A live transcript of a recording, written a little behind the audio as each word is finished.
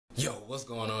Yo, what's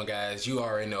going on, guys? You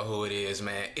already know who it is,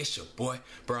 man. It's your boy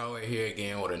Broadway here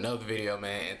again with another video,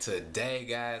 man. And today,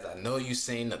 guys, I know you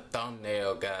seen the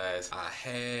thumbnail, guys. I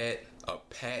had a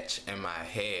patch in my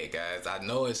head, guys. I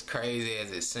know it's crazy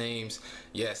as it seems.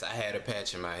 Yes, I had a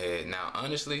patch in my head. Now,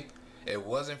 honestly, it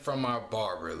wasn't from my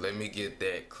barber. Let me get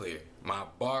that clear. My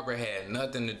barber had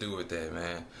nothing to do with that,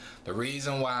 man. The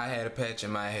reason why I had a patch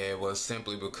in my head was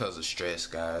simply because of stress,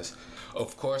 guys.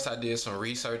 Of course, I did some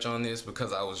research on this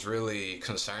because I was really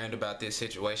concerned about this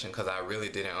situation because I really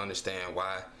didn't understand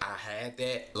why I had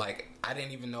that. Like, I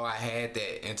didn't even know I had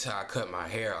that until I cut my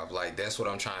hair off. Like, that's what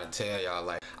I'm trying to tell y'all.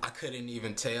 Like, I couldn't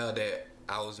even tell that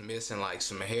I was missing like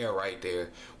some hair right there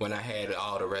when I had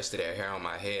all the rest of that hair on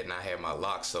my head and I had my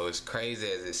locks. So it's crazy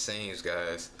as it seems,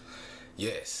 guys.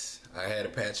 Yes, I had a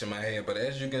patch in my head, but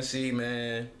as you can see,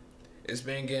 man, it's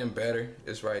been getting better.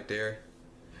 It's right there.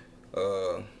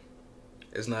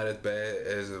 It's not as bad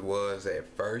as it was at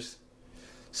first.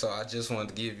 So I just wanted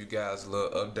to give you guys a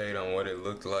little update on what it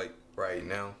looked like right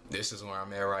now. This is where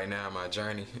I'm at right now in my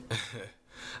journey.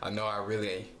 I know I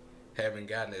really haven't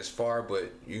gotten as far, but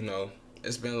you know,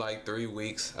 it's been like 3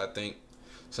 weeks, I think,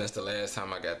 since the last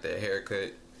time I got that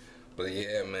haircut. But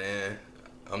yeah, man,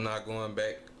 I'm not going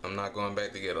back. I'm not going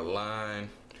back to get a line.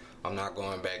 I'm not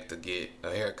going back to get a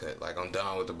haircut. Like, I'm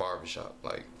done with the barbershop.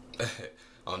 Like,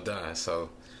 I'm done. So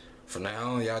from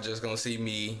now on, y'all just gonna see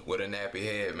me with a nappy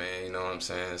head, man. You know what I'm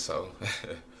saying? So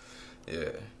yeah.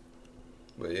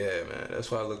 But yeah, man, that's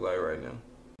what I look like right now.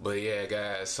 But yeah,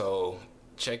 guys, so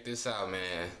check this out,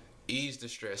 man. Ease the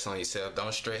stress on yourself.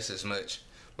 Don't stress as much,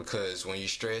 because when you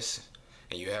stress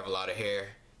and you have a lot of hair,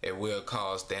 it will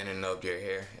cause thinning up your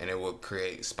hair, and it will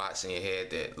create spots in your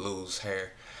head that loses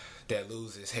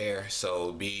hair.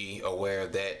 So be aware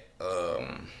of that.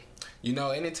 You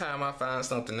know, anytime I find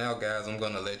something out, guys, I'm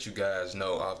gonna let you guys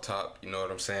know off top, you know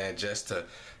what I'm saying, just to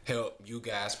help you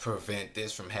guys prevent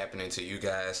this from happening to you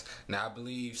guys. Now, I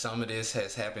believe some of this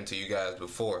has happened to you guys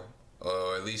before,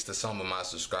 or at least to some of my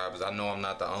subscribers. I know I'm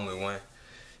not the only one,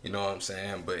 you know what I'm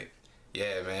saying, but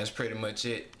yeah, man, that's pretty much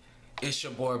it. It's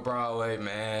your boy Broadway,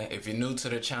 man. If you're new to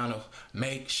the channel,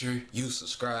 make sure you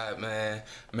subscribe, man.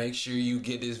 Make sure you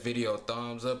give this video a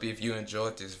thumbs up if you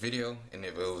enjoyed this video and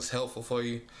if it was helpful for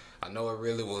you. I know it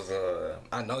really was.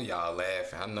 I know y'all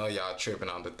laughing. I know y'all tripping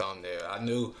on the thumbnail. I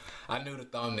knew the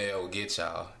thumbnail would get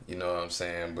y'all. You know what I'm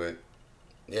saying? But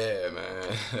yeah,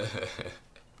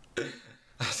 man.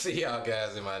 I'll see y'all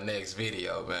guys in my next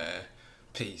video, man.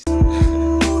 Peace.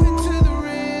 Moving to the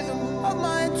rhythm of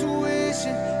my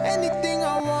intuition. Anything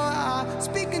I want, I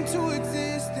speak into existence.